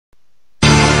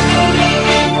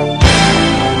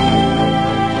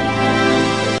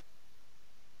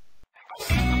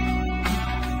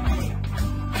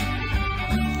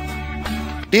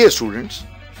Dear students,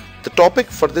 the topic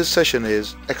for this session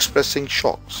is expressing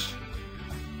shocks.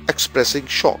 Expressing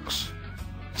shocks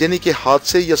यानी कि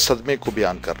हादसे या सदमे को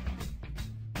बयान करना।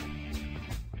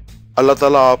 अल्लाह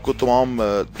ताला आपको तमाम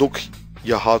दुख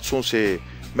या हादसों से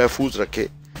महफूज रखे,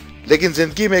 लेकिन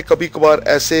जिंदगी में कभी कभार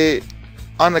ऐसे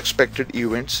अनएक्सपेक्टेड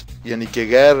इवेंट्स यानी कि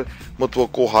गैर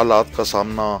मुतवक्को हालात का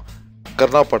सामना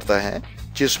करना पड़ता है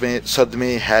जिसमें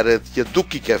सदमे, हैरत या दुख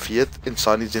की कैफियत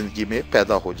इंसानी जिंदगी में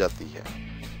पैदा हो जाती है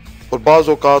और बाज़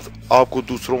औक़ात आपको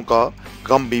दूसरों का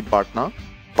गम भी बांटना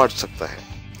पड़ सकता है।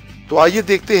 तो आइए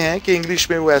देखते हैं कि इंग्लिश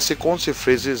में वो ऐसे कौन से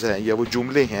फ्रेजेस हैं या वो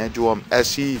जुमले हैं जो हम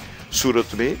ऐसी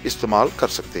सूरत में इस्तेमाल कर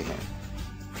सकते हैं।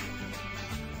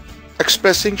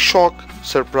 Expressing shock,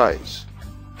 surprise.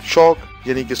 शॉक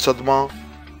यानी कि सदमा,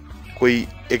 कोई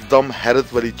एकदम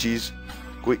हैरत वाली चीज,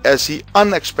 कोई ऐसी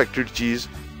अनएक्सपेक्टेड चीज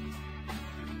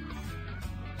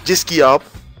जिसकी आप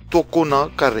तवक्को ना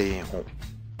कर रहे हों।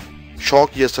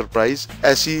 शॉक या सरप्राइज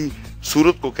ऐसी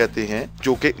सूरत को कहते हैं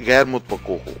जो कि गैर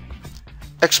मुतवक्को हो।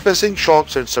 Expressing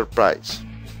shocks and surprise.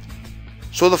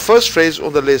 So the first phrase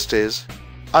on the list is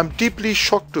I'm deeply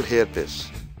shocked to hear this.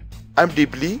 I'm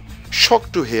deeply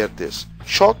shocked to hear this.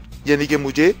 Shocked यानी कि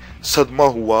मुझे सदमा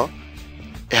हुआ,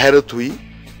 हैरत हुई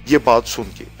ये बात सुन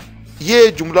के। ये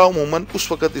जुमला उमूमन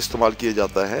उस वक्त इस्तेमाल किया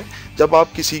जाता है जब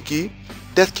आप किसी की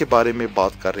डेथ के बारे में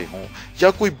बात कर रहे हों या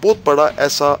कोई बहुत बड़ा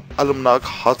ऐसा अलमनाक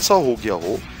हादसा हो गया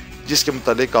हो जिसके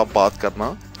मुतालिक आप बात करना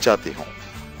चाहते हों।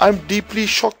 I am deeply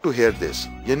shock to hair this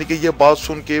यानी कि यह बात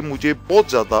सुन के मुझे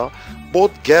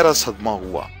बहुत गहरा सदमा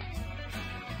हुआ।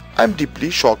 I am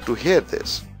deeply shock to hair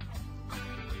this.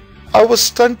 I was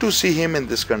stunned to see him in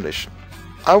this condition.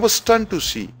 I was stunned to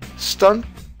C.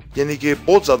 Stunned यानी कि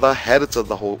बहुत ज्यादा हैरत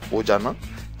ज़दा हो जाना,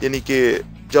 यानी कि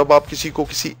जब आप किसी को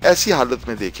किसी ऐसी हालत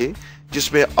में देखें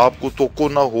जिसमें आपको तवक्को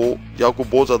ना हो या कोई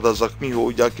बहुत ज्यादा जख्मी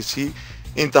हो या किसी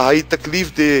इंतहाई तकलीफ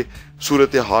दे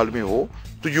सूरत हाल में हो,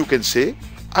 तो you can say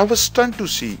I was stunned to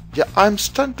see या I am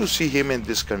stunned to see him in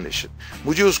this condition.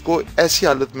 मुझे उसको ऐसी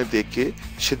हालत में देख के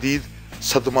शदीद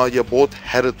सदमा या बहुत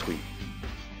हैरत हुई।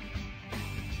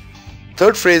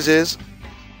 Third phrase is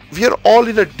we are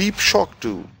all in a deep shock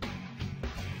too.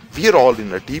 We are all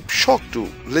in a deep shock too.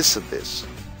 Listen this.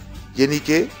 यानी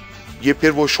कि ये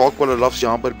फिर वो शॉक वाला लफ्ज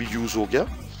यहाँ पर भी यूज हो गया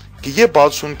कि ये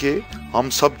बात सुन के हम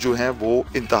सब जो हैं वो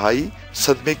इंतहाई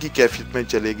सदमे की कैफियत में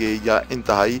चले गए या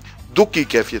इंतहाई दुख की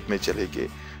कैफियत में चले गए।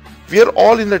 We are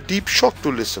all in a deep shock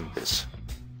to listen this.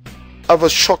 I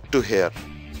was shocked to hear.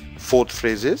 Fourth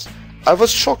phrase is I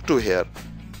was shocked to hear.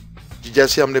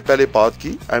 जैसे हमने पहले बात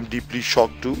की I am deeply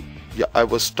shocked to या I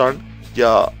was stunned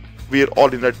या we are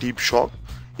all in a deep shock।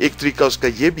 एक तरीका उसका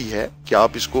ये भी है कि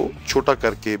आप इसको छोटा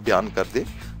करके बयान कर दें।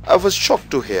 I was shocked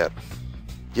to hear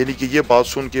यानी कि ये बात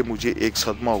सुन के मुझे एक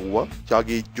सदमा हुआ या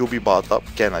आगे जो भी बात आप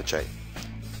कहना चाहें।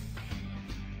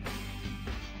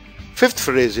 Fifth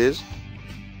phrase is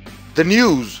the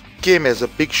news came as a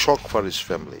big shock for his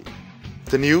family.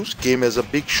 The news came as a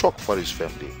big shock for his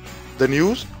family. The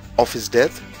news of his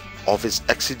death, of his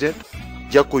accident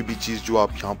या कोई भी चीज जो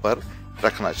आप यहां पर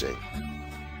रखना चाहिए।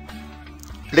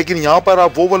 लेकिन यहां पर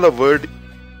आप वो वाला वर्ड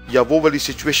या वो वाली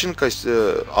सिचुएशन का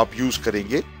आप यूज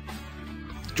करेंगे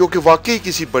जो कि वाकई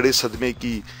किसी बड़े सदमे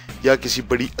की या किसी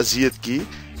बड़ी अजियत की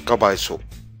का बायस हो।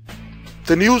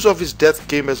 The news of his death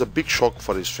came as a big shock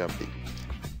for his family.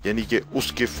 यानी कि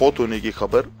उसके फौत होने की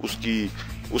खबर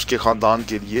उसके खानदान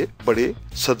के लिए बड़े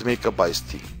सदमे का बायस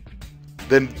थी।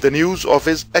 Then the news of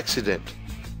his accident,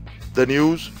 the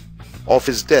news of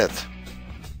his death,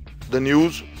 the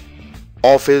news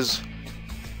of his,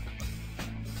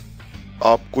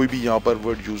 आप कोई भी यहां पर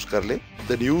वर्ड यूज कर ले।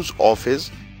 The news of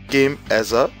his came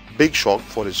as a big shock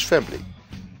for his family.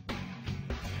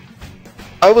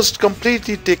 I was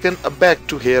completely taken aback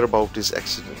to hear about his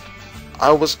accident.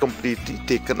 I was completely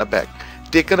taken aback.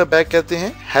 Taken aback कहते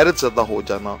हैं हैरत ज़दा हो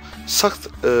जाना, सख्त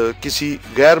किसी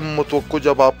गैर मुतवक्को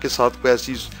जब आपके साथ कोई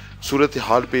ऐसी सूरत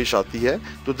हाल पेश आती है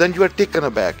तो then you are taken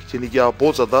aback यानी कि आप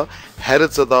बहुत ज़्यादा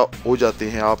हैरत ज़दा हो जाते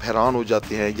हैं, आप हैरान हो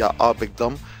जाते हैं या आप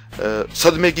एकदम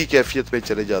सदमे की कैफियत में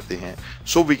चले जाते हैं।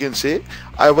 So we can say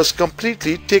I was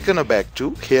completely taken aback to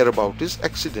hear about his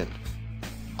accident.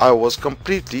 I was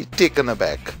completely taken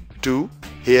aback to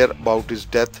hear about his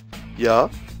death या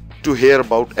to hear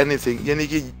about anything यानी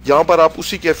कि यहाँ पर आप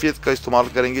उसी कैफियत का इस्तेमाल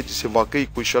करेंगे जिससे वाकई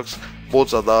कोई शख्स बहुत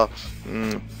ज़्यादा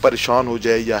परेशान हो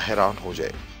जाए या हैरान हो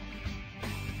जाए।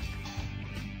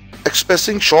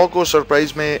 Expressing shock or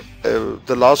surprise में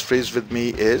the last phrase with me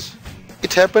is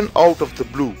it happened out of the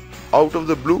blue. Out of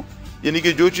the blue यानी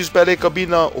कि जो चीज़ पहले कभी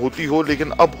ना होती हो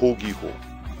लेकिन अब होगी हो,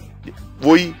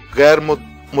 वही गैर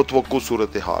मुतवक्को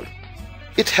सूरत हाल।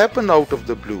 It happened out of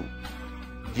the blue.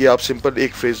 ये आप सिंपल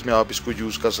एक फ्रेज में आप इसको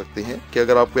यूज कर सकते हैं कि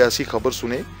अगर आप कोई ऐसी खबर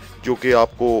सुने जो कि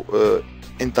आपको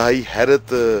इंतहाई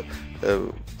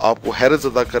आपको हैरत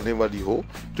अदा करने वाली हो,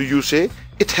 तो यू से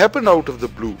it happened out of the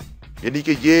blue, यानी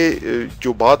कि ये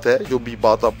जो बात है, जो भी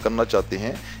बात आप करना चाहते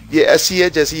हैं, ये ऐसी है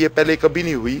जैसी ये पहले कभी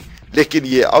नहीं हुई लेकिन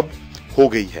ये अब हो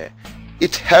गई है।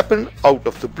 It happened out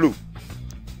of the blue.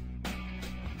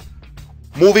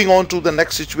 Moving on to the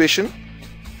next situation,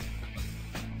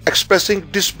 expressing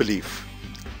disbelief.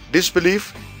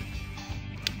 Disbelief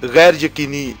गैर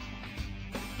यकीनी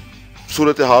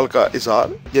सूरत हाल का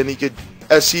इजहार, यानी कि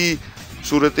ऐसी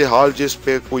सूरत हाल जिस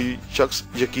पे कोई शख्स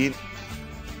यकीन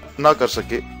ना कर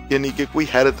सके, यानी कि कोई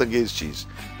हैरत अंगेज चीज।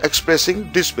 एक्सप्रेसिंग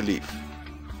डिसबिलीफ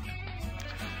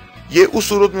ये उस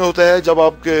सूरत में होता है जब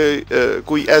आपके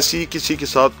कोई ऐसी किसी के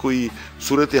साथ कोई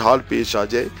सूरत हाल पेश आ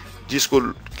जाए जिसको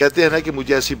कहते हैं ना कि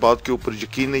मुझे ऐसी बात के ऊपर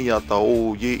यकीन नहीं आता,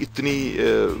 ओ ये इतनी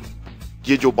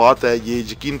ये जो बात है ये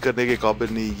यकीन करने के काबिल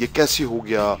नहीं, ये कैसे हो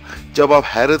गया। जब आप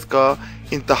हैरत का,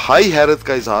 इंतहाई हैरत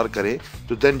का इजहार करें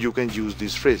तो then you can use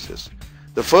this phrases.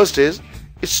 The first is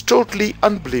it's totally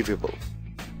unbelievable.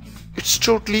 It's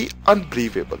totally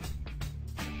unbelievable,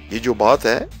 ये जो बात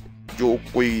है, जो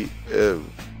कोई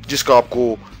जिसका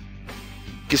आपको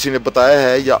किसी ने बताया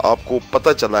है या आपको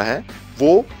पता चला है,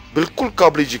 वो बिल्कुल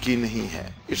काबिल यकीन नहीं है।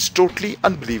 इट्स टोटली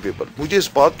अनबिलीवेबल, मुझे इस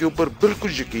बात के ऊपर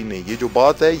बिल्कुल यकीन नहीं, ये जो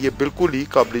बात है ये बिल्कुल ही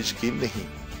काबिल यकीन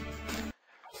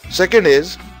नहीं। Second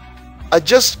is I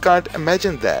just can't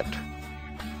imagine that.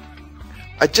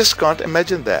 I just can't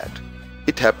imagine that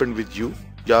it happened with you,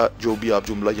 या जो भी आप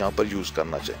जुमला यहां पर यूज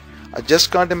करना चाहें। I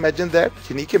just can't imagine that,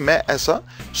 यानी कि मैं ऐसा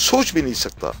सोच भी नहीं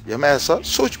सकता या मैं ऐसा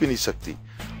सोच भी नहीं सकती।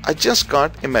 I just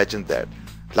can't imagine that.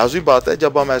 लाजमी बात है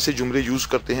जब हम ऐसे जुमले यूज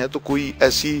करते हैं तो कोई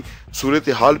ऐसी सूरत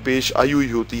हाल पेश आई हुई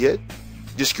होती है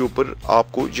जिसके ऊपर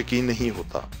आपको यकीन नहीं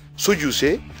होता। सो यू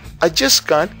से I just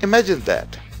can't imagine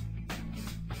that.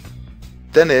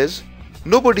 Then is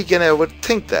nobody can ever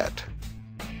think that.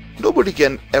 Nobody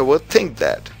can ever think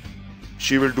that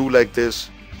she will do like this,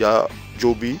 या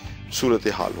जो भी सूरत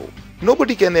हाल हो।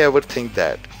 Nobody can ever think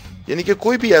that, यानी कि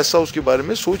कोई भी ऐसा उसके बारे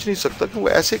में सोच नहीं सकता कि वो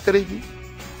ऐसे करेगी।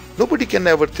 Nobody can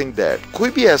ever think that, कोई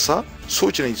भी ऐसा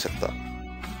सोच नहीं सकता।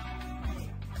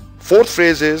 Fourth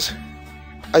phrase is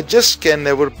I just can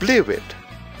never believe it.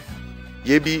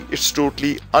 ये भी it's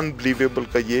totally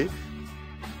unbelievable का ये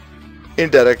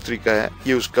इनडायरेक्ट तरीका है,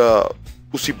 ये उसका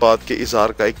उसी बात के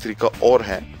इजहार का एक तरीका और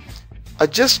है। I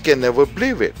just can never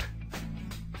believe it,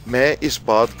 मैं इस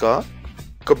बात का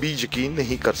कभी यकीन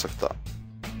नहीं कर सकता।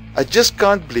 I just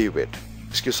can't believe it,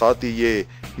 इसके साथ ही ये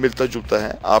मिलता जुलता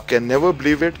है। आप कैन नेवर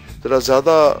बिलीव इट जरा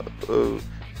ज्यादा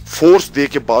फोर्स दे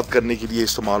के बात करने के लिए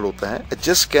इस्तेमाल होता है। I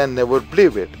just can never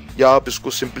believe it, या आप इसको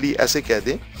सिंपली ऐसे कह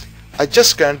दें I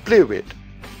just can't believe it,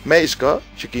 मैं इसका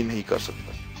यकीन नहीं कर सकता।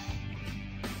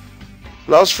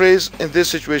 Last phrase in this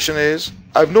situation is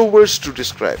I have no words to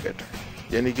describe it,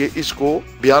 यानी कि इसको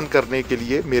बयान करने के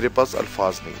लिए मेरे पास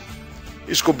अल्फाज नहीं,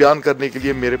 इसको बयान करने के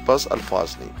लिए मेरे पास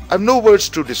अल्फाज नहीं। I have no words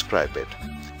to describe it.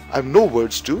 I have no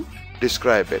words to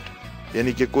describe it,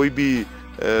 यानी कि कोई भी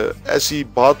ऐसी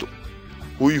बात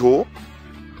हुई हो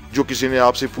जो किसी ने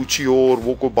आपसे पूछी हो और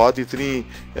वो कोई बात इतनी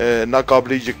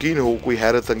नाकाबिल यकीन हो, कोई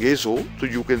हैरत अंगेज हो, तो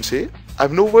you can say I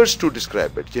have no words to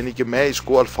describe it, यानी कि मैं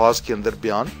इसको अल्फाज के अंदर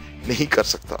बयान नहीं कर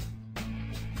सकता।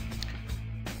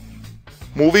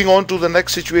 Moving on to the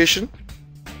next situation,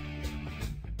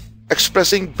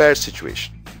 expressing bad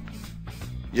situation,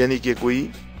 यानी कि कोई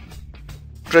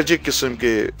ट्रेजिक किस्म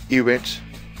के इवेंट्स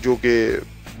जो कि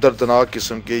दर्दनाक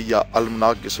किस्म के या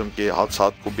अलमनाक किस्म के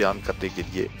हादसात को बयान करने के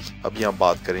लिए अब यहाँ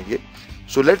बात करेंगे।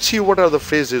 So let's see what are the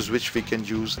phrases which we can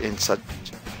use in such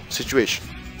situation.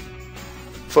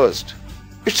 First,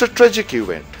 it's a tragic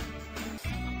event.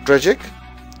 Tragic,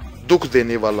 दुख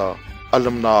देने वाला,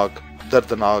 अलमनाक,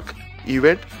 दर्दनाक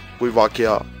इवेंट, कोई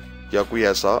वाकया या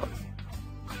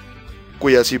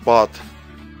कोई ऐसी बात,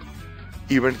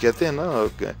 इवेंट कहते हैं ना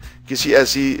किसी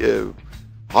ऐसी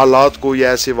हालात को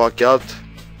या ऐसे वाकयात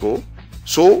को।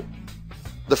 So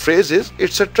the phrase is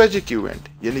it's a tragic event,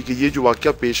 यानी कि ये जो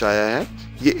वाकया पेश आया है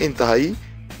ये इंतहाई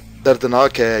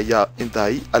दर्दनाक है या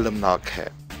इंतहाई अलमनाक है।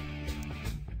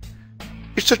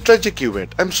 It's a tragic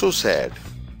event, I am so sad,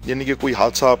 यानी कि कोई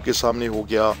हादसा आपके सामने हो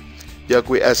गया या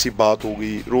कोई ऐसी बात हो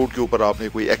गई, रोड के ऊपर आपने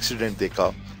कोई एक्सीडेंट देखा,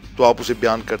 तो आप उसे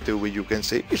बयान करते हुए you can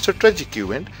say it's a tragic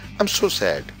event, I am so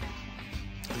sad,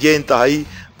 ये इंतहाई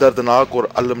दर्दनाक और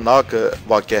अलमनाक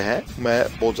वाकया है,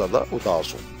 मैं बहुत ज्यादा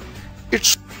उदास हूं।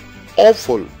 इट्स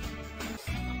ऑफुल,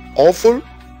 ऑफुल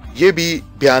ये भी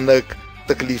भयानक,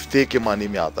 तकलीफ दे के मानी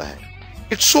में आता है।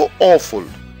 It's so awful,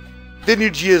 they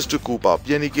need years to coop up,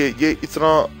 यानी कि ये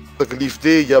इतना तकलीफ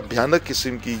दे या भयानक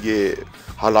किस्म की ये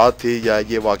हालात थे या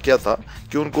ये वाकया था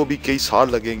कि उनको भी कई साल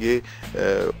लगेंगे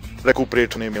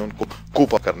रेकुपरेट होने में, उनको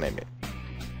कूप अप करने में।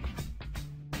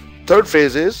 Third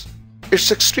phrase is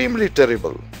it's extremely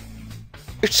terrible.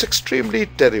 It's extremely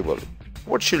terrible,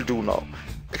 what शील do now.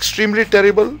 Extremely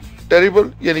terrible,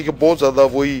 terrible यानी कि बहुत ज्यादा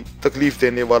वही तकलीफ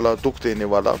देने वाला, दुख देने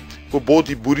वाला, वो बहुत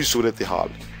ही बुरी सूरत हाल।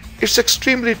 इट्स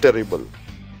एक्सट्रीमली टेरिबल,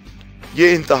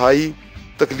 ये इंतहाई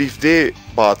तकलीफ दे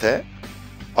बात है।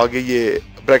 आगे ये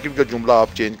ब्रैकेट का जुमला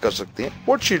आप चेंज कर सकते हैं,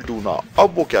 व्हाट शील डू नाउ,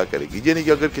 अब वो क्या करेगी। यानी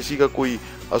कि अगर किसी का कोई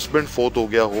हस्बैंड फोत हो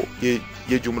गया हो,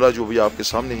 ये जुमला जो भी आपके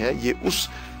सामने है ये उस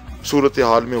सूरत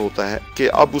हाल में होता है कि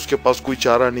अब उसके पास कोई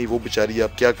चारा नहीं, वो बेचारी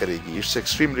अब क्या करेगी। इट्स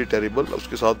एक्सट्रीमली टेरिबल,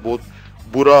 उसके साथ बहुत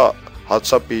बुरा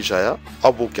हादसा पेश आया,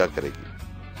 अब वो क्या करेगी।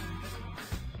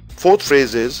 Fourth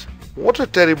phrase is what a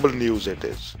terrible news it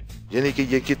is, यानी कि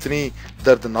ये कितनी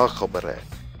दर्दनाक खबर है।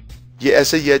 ये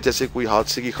ऐसे ही है जैसे कोई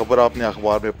हादसे की खबर आपने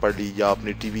अखबार में पढ़ ली या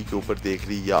आपने टीवी के ऊपर देख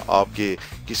ली या आपके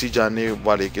किसी जानने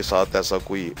वाले के साथ ऐसा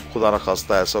कोई खुदा न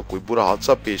खास्ता ऐसा कोई बुरा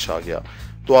हादसा पेश आ गया,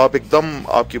 तो आप एकदम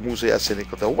आपके मुंह से ऐसे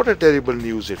निकलता है what a terrible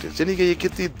news it is, यानी कि ये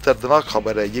कितनी दर्दनाक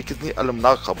खबर है, ये कितनी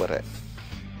अलमनाक खबर है।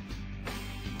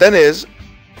 Then is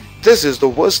this is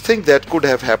the worst thing that could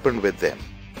have happened with them.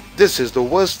 This is the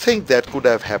worst thing that could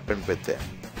have happened with them,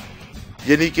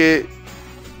 यानी कि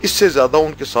इससे ज्यादा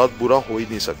उनके साथ बुरा हो ही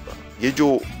नहीं सकता। ये जो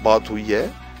बात हुई है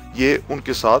ये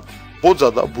उनके साथ बहुत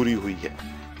ज्यादा बुरी हुई है,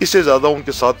 इससे ज्यादा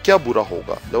उनके साथ क्या बुरा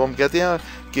होगा। जब हम कहते हैं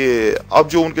कि अब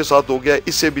जो उनके साथ हो गया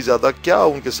इससे भी ज्यादा क्या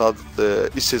उनके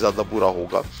साथ इससे ज्यादा बुरा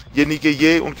होगा, यानी कि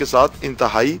ये उनके साथ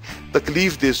इंतहाई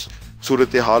तकलीफ दे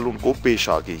सूरत हाल उनको पेश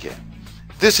आ गई है।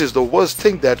 This is the worst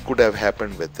thing that could have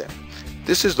happened with them.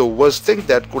 This is the worst thing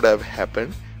that could have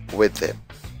happened with them.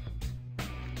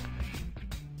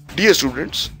 Dear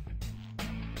students,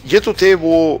 ये तो थे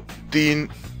वो 3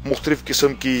 मुख्तलिफ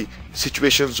किस्म की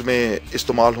सिचुएशंस में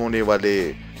इस्तेमाल होने वाले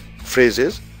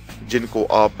फ्रेजेस जिनको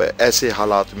आप ऐसे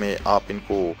हालात में आप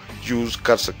इनको यूज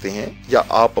कर सकते हैं या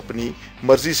आप अपनी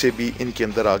मर्जी से भी इनके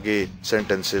अंदर आगे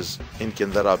सेंटेंसेस इनके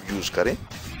अंदर आप यूज करें।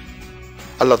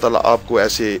 अल्लाह ताला आपको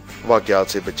ऐसे वाकयात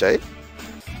से बचाए।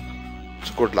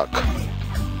 Good luck.